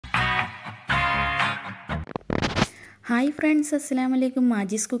Hi friends, അസ്സലാമു അലൈക്കും.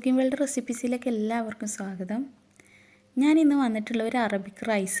 മാജിസ് cooking world റെസിപ്പീസിലേക്ക് എല്ലാവർക്കും സ്വാഗതം. ഞാനിന്ന് വന്നിട്ടുള്ള ഒരു അറബിക്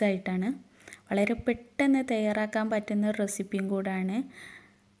റൈസായിട്ടാണ്. വളരെ പെട്ടെന്ന് തയ്യാറാക്കാൻ പറ്റുന്ന ഒരു റെസിപ്പിയും കൂടാണ്.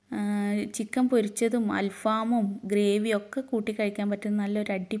 ചിക്കൻ പൊരിച്ചതും അൽഫാമും ഗ്രേവിയും ഒക്കെ കൂട്ടി കഴിക്കാൻ പറ്റുന്ന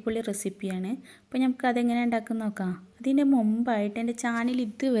നല്ലൊരു അടിപൊളി റെസിപ്പിയാണ്. അപ്പോൾ നമുക്ക് അതെങ്ങനെ ഉണ്ടാക്കുന്ന നോക്കാം. അതിൻ്റെ മുമ്പായിട്ട് എൻ്റെ ചാനൽ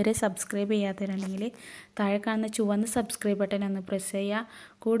ഇതുവരെ സബ്സ്ക്രൈബ് ചെയ്യാത്തവരുണ്ടെങ്കിൽ താഴെ കാണുന്ന ചുവന്ന സബ്സ്ക്രൈബ് ബട്ടൺ ഒന്ന് പ്രസ് ചെയ്യുക.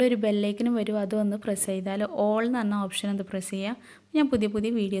 കൂടെ ഒരു ബെല്ലൈക്കനും വരും, അതും ഒന്ന് പ്രസ് ചെയ്താൽ ഓൾ എന്ന് പറഞ്ഞ ഓപ്ഷൻ ഒന്ന് പ്രസ് ചെയ്യുക. ഞാൻ പുതിയ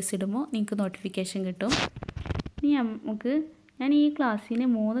പുതിയ വീഡിയോസ് ഇടുമ്പോൾ നിങ്ങൾക്ക് നോട്ടിഫിക്കേഷൻ കിട്ടും. ഇനി ഞാൻ ഈ ഗ്ലാസ്സിന്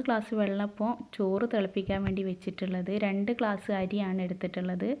 3 ഗ്ലാസ് വെള്ളം ഇപ്പോൾ ചോറ് തിളപ്പിക്കാൻ വേണ്ടി വെച്ചിട്ടുള്ളത്. 2 ഗ്ലാസ് അരിയാണ്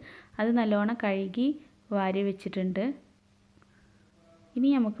എടുത്തിട്ടുള്ളത്. അത് നല്ലോണം കഴുകി വാരി വെച്ചിട്ടുണ്ട്. ഇനി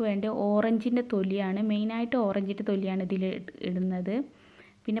നമുക്ക് വേണ്ട ഓറഞ്ചിൻ്റെ തൊലിയാണ്, മെയിനായിട്ട് ഓറഞ്ചിൻ്റെ തൊലിയാണ് ഇതിൽ ഇടുന്നത്.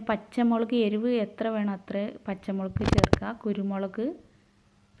 പിന്നെ പച്ചമുളക്, എരിവ് എത്ര വേണം അത്ര പച്ചമുളക് ചേർക്കുക. കുരുമുളക്,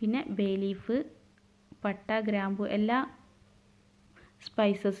 പിന്നെ ബേ ലീഫ്, പട്ട, ഗ്രാമ്പു എല്ലാ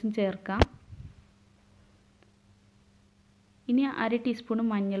സ്പൈസസും ചേർക്കാം. ഇനി 1/2 ടീസ്പൂൺ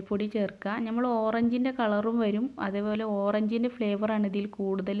മഞ്ഞൾപ്പൊടി ചേർക്കുക. നമ്മൾ ഓറഞ്ചിൻ്റെ കളറും വരും, അതേപോലെ ഓറഞ്ചിൻ്റെ ഫ്ലേവറാണ് ഇതിൽ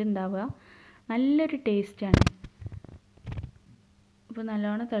കൂടുതൽ ഉണ്ടാവുക. നല്ലൊരു ടേസ്റ്റാണ്. അപ്പോൾ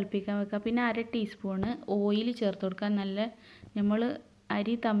നല്ലോണം തിളപ്പിക്കാൻ വെക്കുക. പിന്നെ 1/2 ടീസ്പൂണ് ഓയിൽ ചേർത്ത് കൊടുക്കുക. നമ്മൾ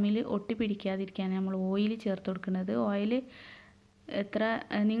അരി തമ്മിൽ ഒട്ടി പിടിക്കാതിരിക്കാൻ നമ്മൾ ഓയിൽ ചേർത്ത് കൊടുക്കുന്നത്. ഓയിൽ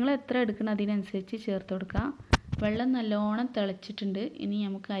നിങ്ങൾ എത്ര എടുക്കണം അതിനനുസരിച്ച് ചേർത്ത് കൊടുക്കുക. വെള്ളം നല്ലോണം തിളച്ചിട്ടുണ്ട്. ഇനി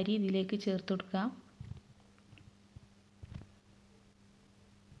നമുക്ക് അരി ഇതിലേക്ക് ചേർത്ത് കൊടുക്കാം.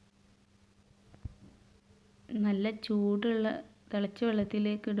 നല്ല ചൂടുള്ള തിളച്ച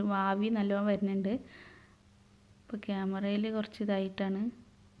വെള്ളത്തിലേക്ക് ഇടും. ആവി നല്ലോണം വരുന്നുണ്ട്. ഇപ്പോൾ ക്യാമറയിൽ കുറച്ച് ഇതായിട്ടാണ്.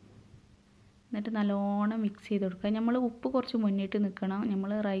 എന്നിട്ട് നല്ലോണം മിക്സ് ചെയ്ത് കൊടുക്കുക. നമ്മൾ ഉപ്പ് കുറച്ച് മുന്നിട്ട് നിൽക്കണം.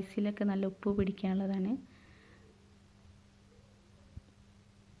 നമ്മൾ റൈസിലൊക്കെ നല്ല ഉപ്പ് പിടിക്കാനുള്ളതാണ്.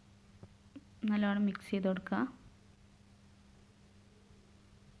 നല്ലോണം മിക്സ് ചെയ്ത് കൊടുക്കുക.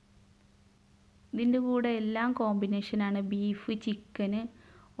 ഇതിൻ്റെ കൂടെ എല്ലാം കോമ്പിനേഷനാണ്. ബീഫ്, ചിക്കന്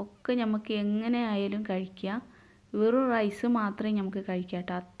ഒക്കെ നമുക്ക് എങ്ങനെ ആയാലും കഴിക്കാം. വെറും റൈസ് മാത്രമേ നമുക്ക് കഴിക്കാം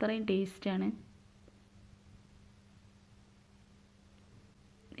കേട്ടോ, അത്രയും ടേസ്റ്റാണ്.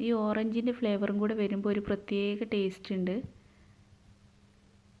 ഈ ഓറഞ്ചിൻ്റെ ഫ്ലേവറും കൂടെ വരുമ്പോൾ ഒരു പ്രത്യേക ടേസ്റ്റ് ഉണ്ട്.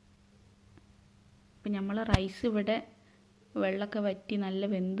 ഇപ്പം നമ്മൾ റൈസ് ഇവിടെ വെള്ളമൊക്കെ വറ്റി നല്ല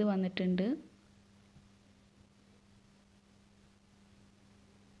വെന്ത് വന്നിട്ടുണ്ട്.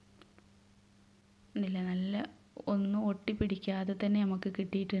 നല്ല ഒന്നും ഒട്ടിപ്പിടിക്കാതെ തന്നെ നമുക്ക്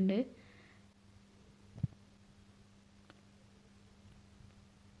കിട്ടിയിട്ടുണ്ട്.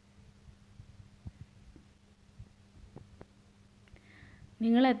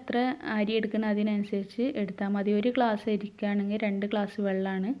 നിങ്ങൾ എത്ര അരി എടുക്കണം അതിനനുസരിച്ച് എടുത്താൽ മതി. 1 ഗ്ലാസ് അരിക്കാണെങ്കിൽ 2 ഗ്ലാസ്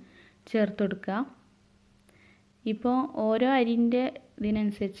വെള്ളമാണ് ചേർത്ത് കൊടുക്കുക. ഇപ്പോൾ ഓരോ അരിൻ്റെ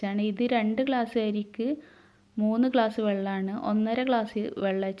ഇതിനനുസരിച്ചാണ്. ഇത് 2 ഗ്ലാസ് അരിക്ക് 3 ഗ്ലാസ് വെള്ളമാണ്. 1.5 ഗ്ലാസ്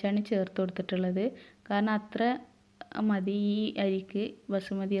വെള്ളം വെച്ചാണ് ചേർത്ത് കൊടുത്തിട്ടുള്ളത്. കാരണം അത്ര മതി ഈ അരിക്ക്,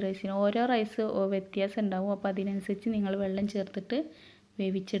 ബസുമതി റൈസിന്. ഓരോ റൈസ് വ്യത്യാസം ഉണ്ടാവും. അപ്പോൾ അതിനനുസരിച്ച് നിങ്ങൾ വെള്ളം ചേർത്തിട്ട്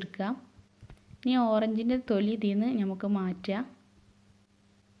വേവിച്ചെടുക്കുക. ഇനി ഓറഞ്ചിൻ്റെ തൊലി ഇതിൽ നിന്ന് നമുക്ക് മാറ്റാം.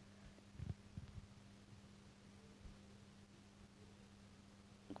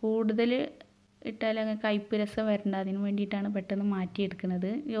 കൂടുതൽ ഇട്ടാൽ അങ്ങ് കയ്പ്പ് രസം വരണ്ട, അതിന് വേണ്ടിയിട്ടാണ് പെട്ടെന്ന്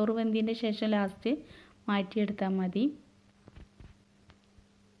മാറ്റിയെടുക്കുന്നത്. ചോറ് വെന്തതിൻ്റെ ശേഷം ലാസ്റ്റ് മാറ്റിയെടുത്താൽ മതി.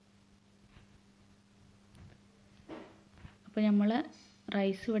 അപ്പോൾ നമ്മൾ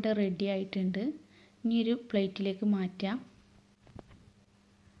റൈസ് ഇവിടെ റെഡി ആയിട്ടുണ്ട്. ഇനി ഒരു പ്ലേറ്റിലേക്ക് മാറ്റാം.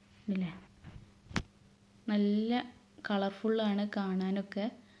 ഇല്ലേ, നല്ല കളർഫുള്ളാണ് കാണാനൊക്കെ.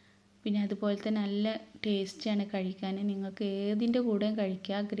 പിന്നെ അതുപോലെ തന്നെ നല്ല ടേസ്റ്റാണ് കഴിക്കാൻ. നിങ്ങൾക്ക് ഏതിൻ്റെ കൂടെയും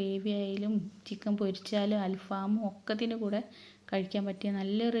കഴിക്കാം. ഗ്രേവി ആയാലും ചിക്കൻ പൊരിച്ചാലും അൽഫാമും ഒക്കത്തിൻ്റെ കൂടെ കഴിക്കാൻ പറ്റിയ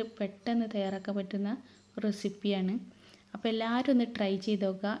നല്ലൊരു പെട്ടെന്ന് തയ്യാറാക്കാൻ പറ്റുന്ന റെസിപ്പിയാണ്. അപ്പോൾ എല്ലാവരും ഒന്ന് ട്രൈ ചെയ്ത്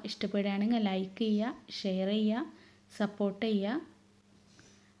നോക്കുക. ഇഷ്ടപ്പെടുകയാണെങ്കിൽ ലൈക്ക് ചെയ്യുക, ഷെയർ ചെയ്യുക, സപ്പോർട്ട് ചെയ്യുക.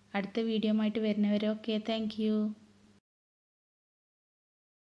 അടുത്ത വീഡിയോ ആയിട്ട് വരുന്നവരെ ഓക്കെ, താങ്ക് യു.